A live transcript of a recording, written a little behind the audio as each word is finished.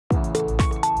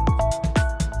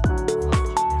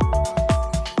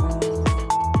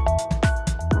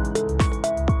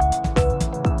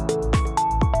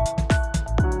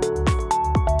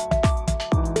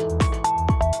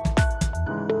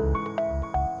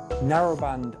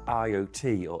Narrowband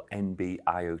IoT, or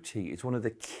NB-IoT, is one of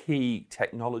the key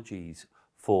technologies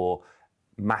for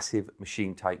massive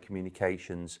machine-type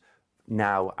communications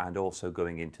now and also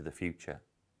going into the future.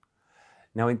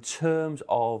 Now, in terms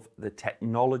of the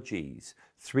technologies,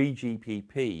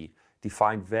 3GPP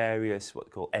defined various what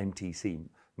they call MTC,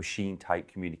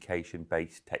 machine-type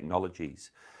communication-based technologies.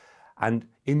 And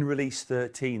in release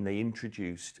 13, they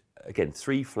introduced, again,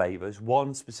 3 flavors,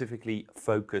 one specifically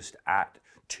focused at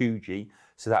 2G,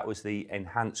 so that was the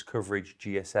enhanced coverage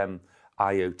GSM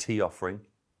IoT offering.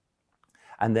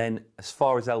 And then as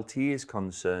far as LTE is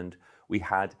concerned, we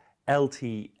had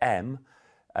LTM,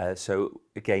 so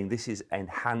again, this is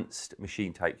enhanced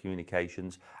machine type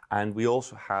communications, and we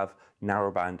also have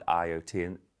narrowband IoT.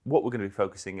 And what we're going to be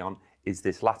focusing on is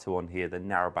this latter one here, the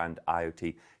narrowband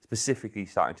IoT, specifically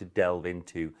starting to delve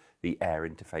into the air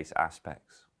interface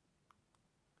aspects.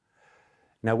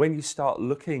 Now, when you start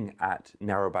looking at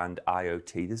narrowband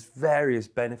IoT, there's various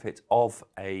benefits of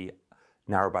a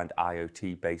narrowband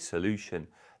IoT-based solution.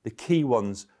 The key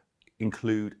ones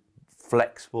include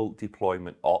flexible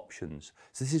deployment options.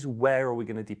 So this is where are we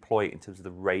going to deploy it in terms of the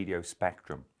radio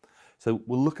spectrum. So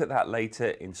we'll look at that later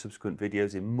in subsequent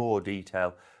videos in more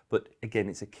detail, but again,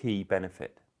 it's a key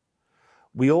benefit.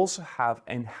 We also have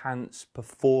enhanced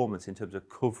performance in terms of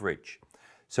coverage.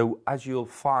 So as you'll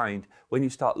find, when you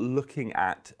start looking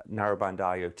at narrowband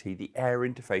IoT, the air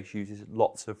interface uses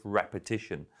lots of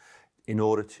repetition in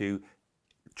order to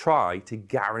try to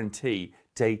guarantee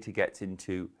data gets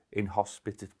into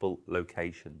inhospitable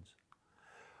locations.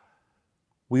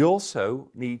 We also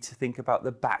need to think about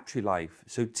the battery life.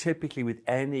 So typically with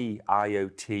any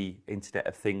IoT, Internet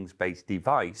of Things based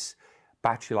device,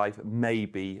 battery life may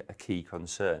be a key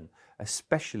concern,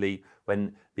 especially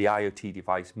when the IoT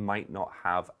device might not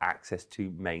have access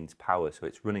to mains power. So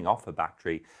it's running off a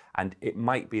battery and it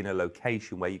might be in a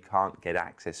location where you can't get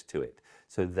access to it.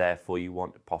 So therefore you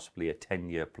want possibly a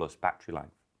 10-year plus battery life.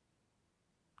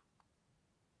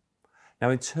 Now,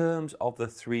 in terms of the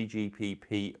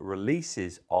 3GPP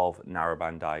releases of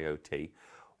narrowband IoT,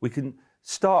 we can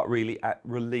start really at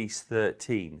release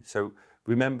 13. So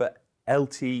remember,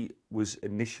 LTE was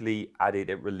initially added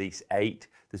at release 8.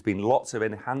 There's been lots of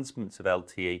enhancements of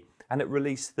LTE, and at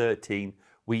release 13,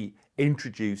 we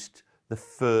introduced the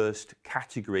first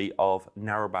category of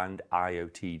narrowband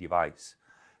IoT device,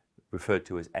 referred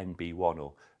to as NB1,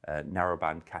 or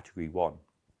narrowband category 1.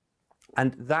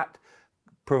 And that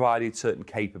provided certain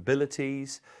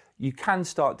capabilities. You can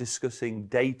start discussing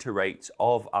data rates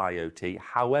of IoT.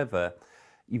 However,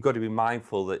 you've got to be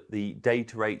mindful that the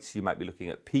data rates, you might be looking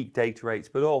at peak data rates,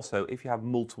 but also if you have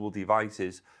multiple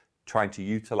devices trying to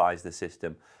utilize the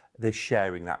system, they're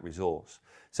sharing that resource.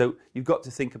 So you've got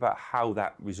to think about how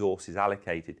that resource is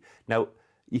allocated. Now,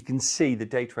 you can see the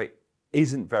data rate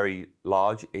isn't very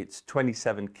large. It's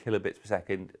 27 kilobits per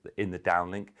second in the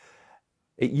downlink.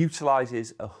 It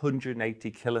utilizes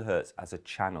 180 kilohertz as a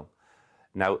channel.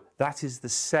 Now, that is the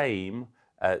same,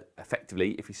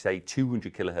 effectively, if you say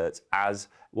 200 kilohertz, as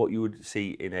what you would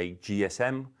see in a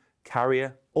GSM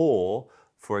carrier, or,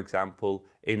 for example,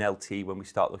 in LTE when we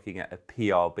start looking at a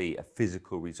PRB, a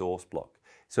physical resource block.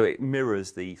 So it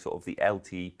mirrors the sort of the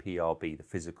LTE PRB, the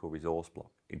physical resource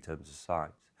block, in terms of size,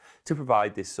 to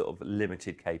provide this sort of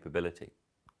limited capability.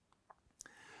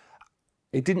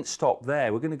 It didn't stop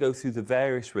there. We're going to go through the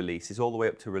various releases all the way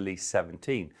up to release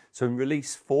 17. So in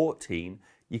release 14,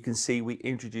 you can see we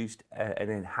introduced an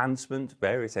enhancement,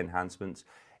 various enhancements,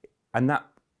 and that,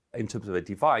 in terms of a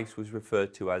device, was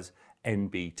referred to as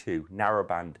NB2,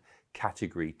 narrowband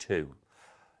category 2.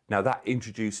 Now that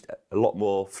introduced a lot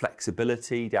more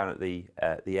flexibility down at the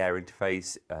air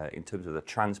interface in terms of the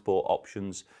transport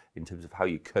options, in terms of how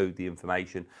you code the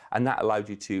information, and that allowed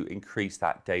you to increase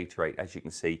that data rate. As you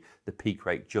can see, the peak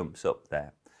rate jumps up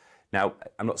there. Now,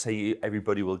 I'm not saying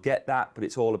everybody will get that, but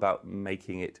it's all about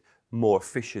making it more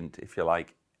efficient, if you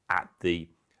like, at the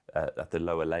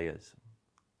lower layers.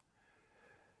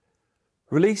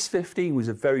 Release 15 was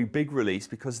a very big release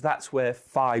because that's where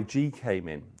 5G came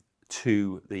in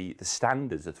to the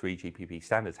standards, the 3GPP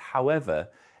standards. However,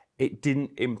 it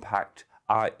didn't impact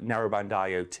narrowband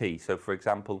IoT. So for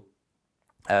example,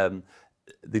 the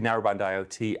narrowband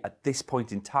IoT at this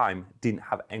point in time didn't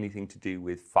have anything to do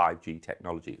with 5G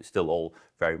technology. It was still all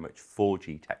very much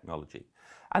 4G technology.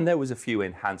 And there was a few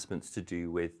enhancements to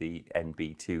do with the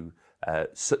NB2,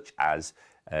 such as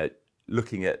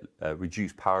looking at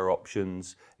reduced power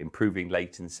options, improving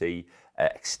latency,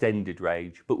 extended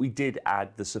range, but we did add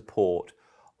the support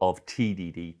of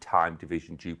TDD, time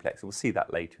division duplex, and we'll see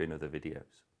that later in other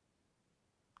videos.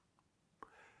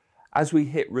 As we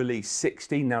hit release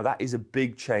 16, now that is a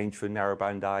big change for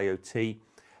narrowband IoT.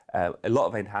 A lot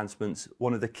of enhancements.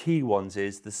 One of the key ones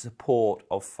is the support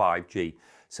of 5G.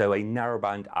 So a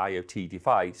narrowband IoT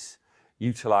device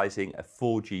utilizing a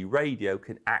 4G radio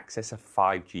can access a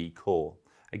 5G core.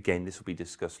 Again, this will be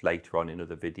discussed later on in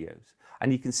other videos.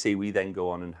 And you can see we then go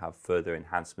on and have further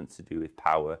enhancements to do with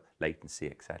power, latency,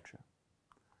 etc.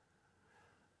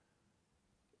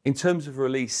 In terms of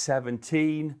release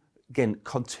 17, again,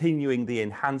 continuing the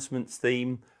enhancements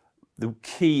theme, the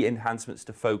key enhancements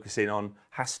to focus in on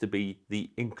has to be the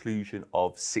inclusion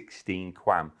of 16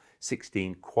 QAM,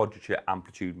 16 quadrature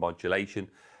amplitude modulation.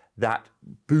 That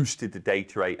boosted the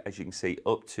data rate, as you can see,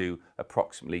 up to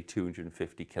approximately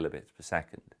 250 kilobits per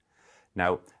second.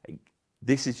 Now,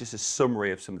 this is just a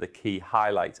summary of some of the key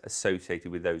highlights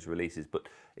associated with those releases, but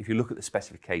if you look at the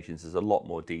specifications, there's a lot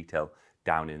more detail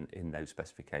down in those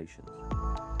specifications.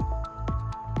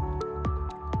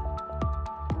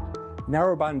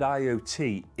 Narrowband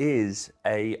IoT is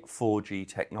a 4G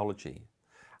technology,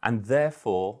 and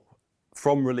therefore,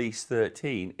 from release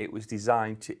 13, it was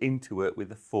designed to interwork with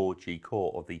the 4G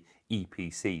core, or the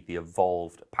EPC, the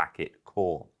Evolved Packet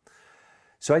Core.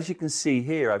 So as you can see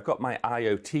here, I've got my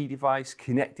IoT device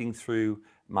connecting through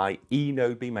my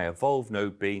eNode B, my Evolved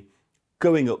Node B,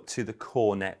 going up to the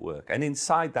core network. And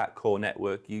inside that core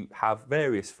network, you have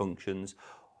various functions.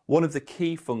 One of the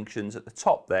key functions at the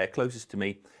top there, closest to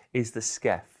me, is the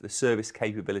SCEF, the Service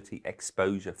Capability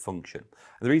Exposure function.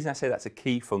 And the reason I say that's a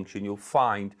key function, you'll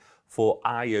find for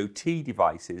IoT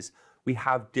devices, we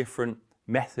have different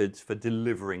methods for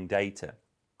delivering data.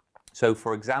 So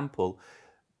for example,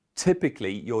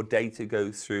 typically your data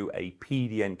goes through a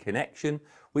PDN connection,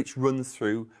 which runs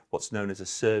through what's known as a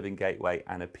serving gateway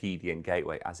and a PDN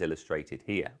gateway, as illustrated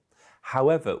here.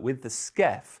 However, with the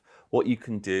SCEF, what you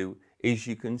can do is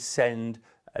you can send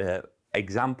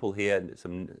example here,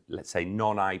 some, let's say,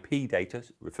 non-IP data,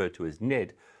 referred to as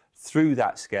NID, through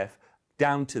that SCEF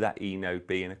down to that eNode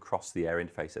B and across the air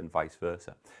interface and vice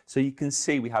versa. So you can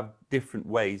see we have different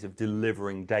ways of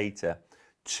delivering data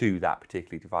to that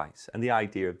particular device. And the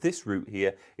idea of this route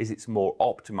here is it's more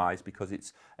optimized because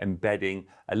it's embedding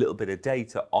a little bit of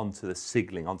data onto the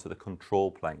signaling, onto the control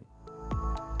plane.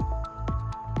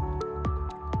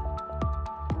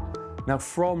 Now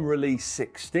from release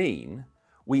 16,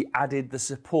 we added the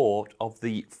support of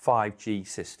the 5G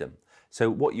system.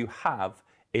 So what you have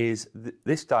is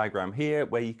this diagram here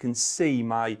where you can see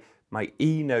my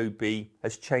eNode B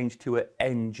has changed to an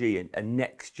NG, a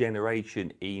next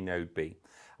generation eNode B.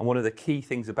 And one of the key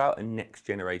things about a next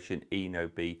generation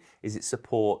eNode B is it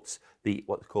supports the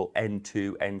what's called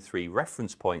N2, N3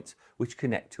 reference points, which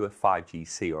connect to a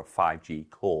 5G-C or a 5G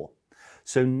core.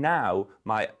 So now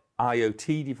my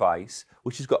IoT device,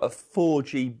 which has got a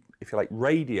 4G, if you like,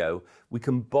 radio, we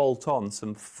can bolt on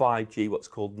some 5G, what's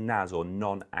called NAS, or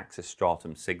non-access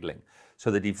stratum signaling. So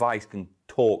the device can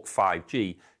talk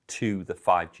 5G to the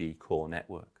 5G core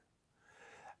network.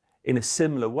 In a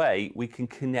similar way, we can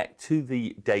connect to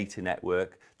the data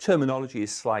network. Terminology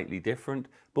is slightly different,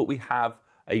 but we have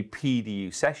a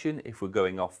PDU session if we're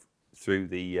going off through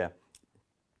the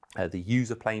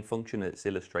user plane function that's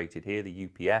illustrated here, the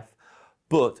UPF.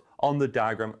 But on the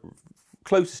diagram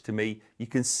closest to me, you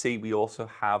can see we also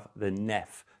have the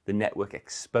NEF, the network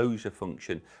exposure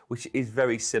function, which is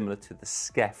very similar to the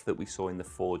SCEF that we saw in the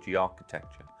 4G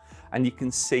architecture. And you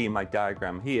can see in my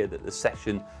diagram here that the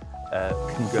session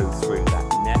can go through that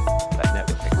NEF, that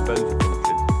network exposure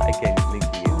function, again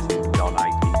linking in